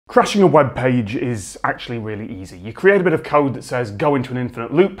Crashing a web page is actually really easy. You create a bit of code that says go into an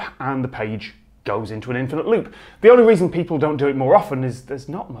infinite loop and the page goes into an infinite loop. The only reason people don't do it more often is there's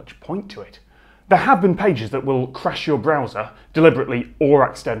not much point to it. There have been pages that will crash your browser, deliberately or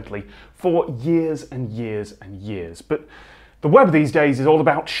accidentally, for years and years and years. But the web these days is all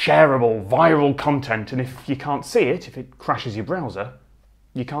about shareable, viral content, and if you can't see it, if it crashes your browser,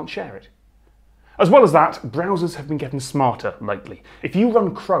 you can't share it. As well as that, browsers have been getting smarter lately. If you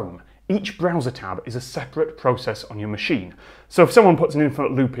run Chrome, each browser tab is a separate process on your machine. So if someone puts an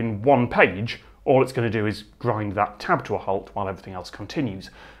infinite loop in one page, all it's going to do is grind that tab to a halt while everything else continues.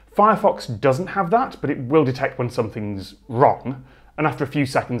 Firefox doesn't have that, but it will detect when something's wrong, and after a few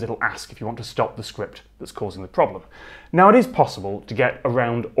seconds it'll ask if you want to stop the script that's causing the problem. Now it is possible to get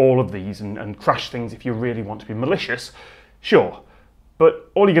around all of these and crash things if you really want to be malicious, sure.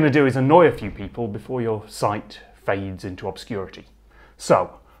 But all you're going to do is annoy a few people before your site fades into obscurity.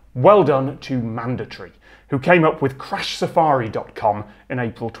 So, well done to Mandatory, who came up with crashsafari.com in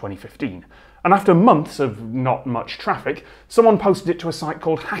April 2015. And after months of not much traffic, someone posted it to a site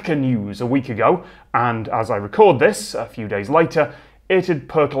called Hacker News a week ago, and as I record this, a few days later, it had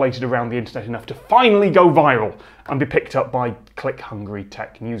percolated around the internet enough to finally go viral and be picked up by click-hungry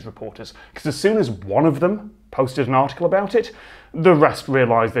tech news reporters. Because as soon as one of them posted an article about it, the rest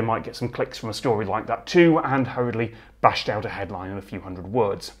realised they might get some clicks from a story like that too, and hurriedly bashed out a headline in a few hundred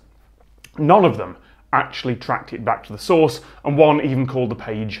words. None of them actually tracked it back to the source, and one even called the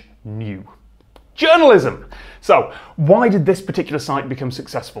page new. Journalism! So, why did this particular site become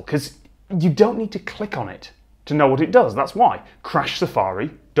successful? Because you don't need to click on it to know what it does, that's why.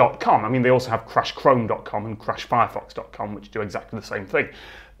 crashsafari.com. I mean, they also have crashchrome.com and crashfirefox.com, which do exactly the same thing.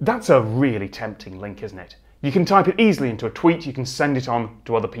 That's a really tempting link, isn't it? You can type it easily into a tweet, you can send it on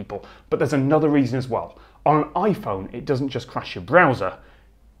to other people, but there's another reason as well. On an iPhone, it doesn't just crash your browser,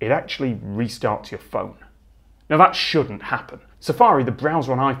 it actually restarts your phone. Now that shouldn't happen. Safari, the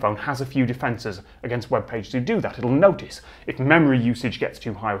browser on iPhone, has a few defences against web pages who do that. It'll notice if memory usage gets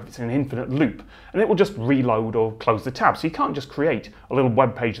too high, or if it's in an infinite loop, and it will just reload or close the tab. So you can't just create a little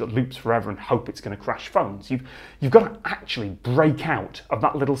web page that loops forever and hope it's going to crash phones. You've got to actually break out of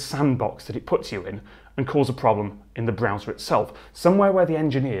that little sandbox that it puts you in and cause a problem in the browser itself, somewhere where the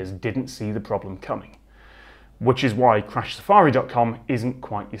engineers didn't see the problem coming. Which is why crashsafari.com isn't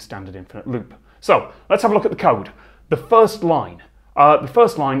quite your standard infinite loop. So let's have a look at the code. The first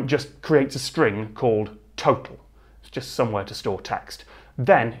line just creates a string called total. It's just somewhere to store text.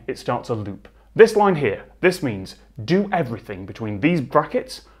 Then it starts a loop. This line here, this means do everything between these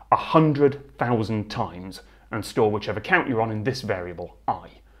brackets 100,000 times and store whichever count you're on in this variable, I.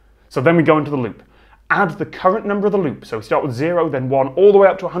 So then we go into the loop. Add the current number of the loop, so we start with 0, then 1, all the way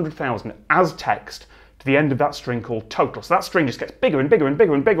up to 100,000 as text to the end of that string called total. So that string just gets bigger and bigger and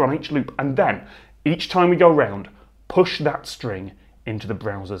bigger and bigger on each loop, and then each time we go round, push that string into the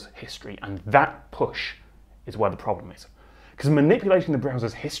browser's history, and that push is where the problem is. Because manipulating the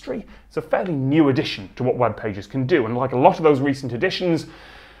browser's history is a fairly new addition to what web pages can do, and like a lot of those recent additions,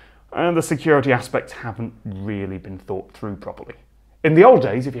 the security aspects haven't really been thought through properly. In the old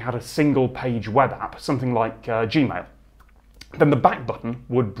days, if you had a single page web app, something like Gmail, then the back button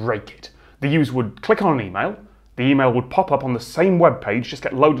would break it. The user would click on an email, the email would pop up on the same web page, just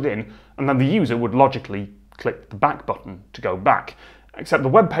get loaded in, and then the user would logically click the back button to go back. Except the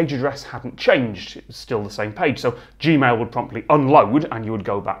web page address hadn't changed, it was still the same page, so Gmail would promptly unload and you would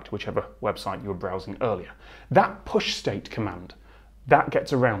go back to whichever website you were browsing earlier. That push state command, that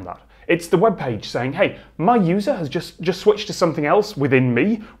gets around that. It's the web page saying, hey, my user has just switched to something else within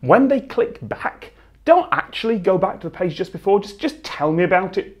me. When they click back, don't actually go back to the page just before, just tell me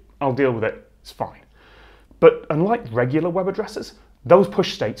about it, I'll deal with it, it's fine. But unlike regular web addresses, those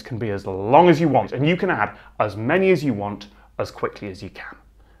push states can be as long as you want, and you can add as many as you want as quickly as you can.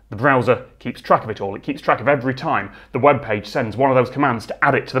 The browser keeps track of it all. It keeps track of every time the web page sends one of those commands to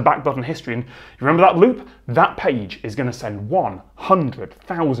add it to the back button history. And you remember that loop? That page is going to send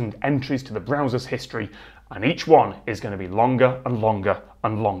 100,000 entries to the browser's history, and each one is going to be longer and longer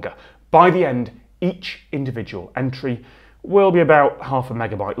and longer. By the end, each individual entry will be about 0.5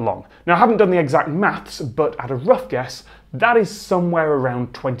 megabyte long. Now, I haven't done the exact maths, but at a rough guess, that is somewhere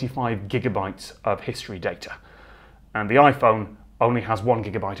around 25 gigabytes of history data. And the iPhone only has 1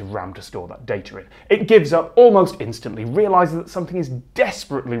 gigabyte of RAM to store that data in. It gives up almost instantly, realises that something is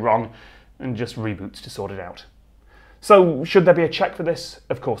desperately wrong, and just reboots to sort it out. So, should there be a check for this?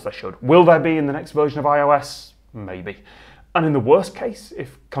 Of course there should. Will there be in the next version of iOS? Maybe. And in the worst case,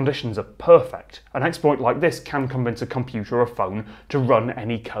 if conditions are perfect, an exploit like this can convince a computer or a phone to run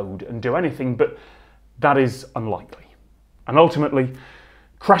any code and do anything, but that is unlikely. And ultimately,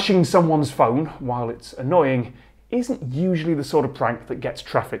 Crashing someone's phone, while it's annoying, isn't usually the sort of prank that gets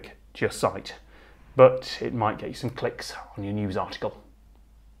traffic to your site, but it might get you some clicks on your news article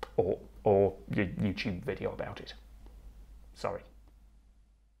or your YouTube video about it. Sorry.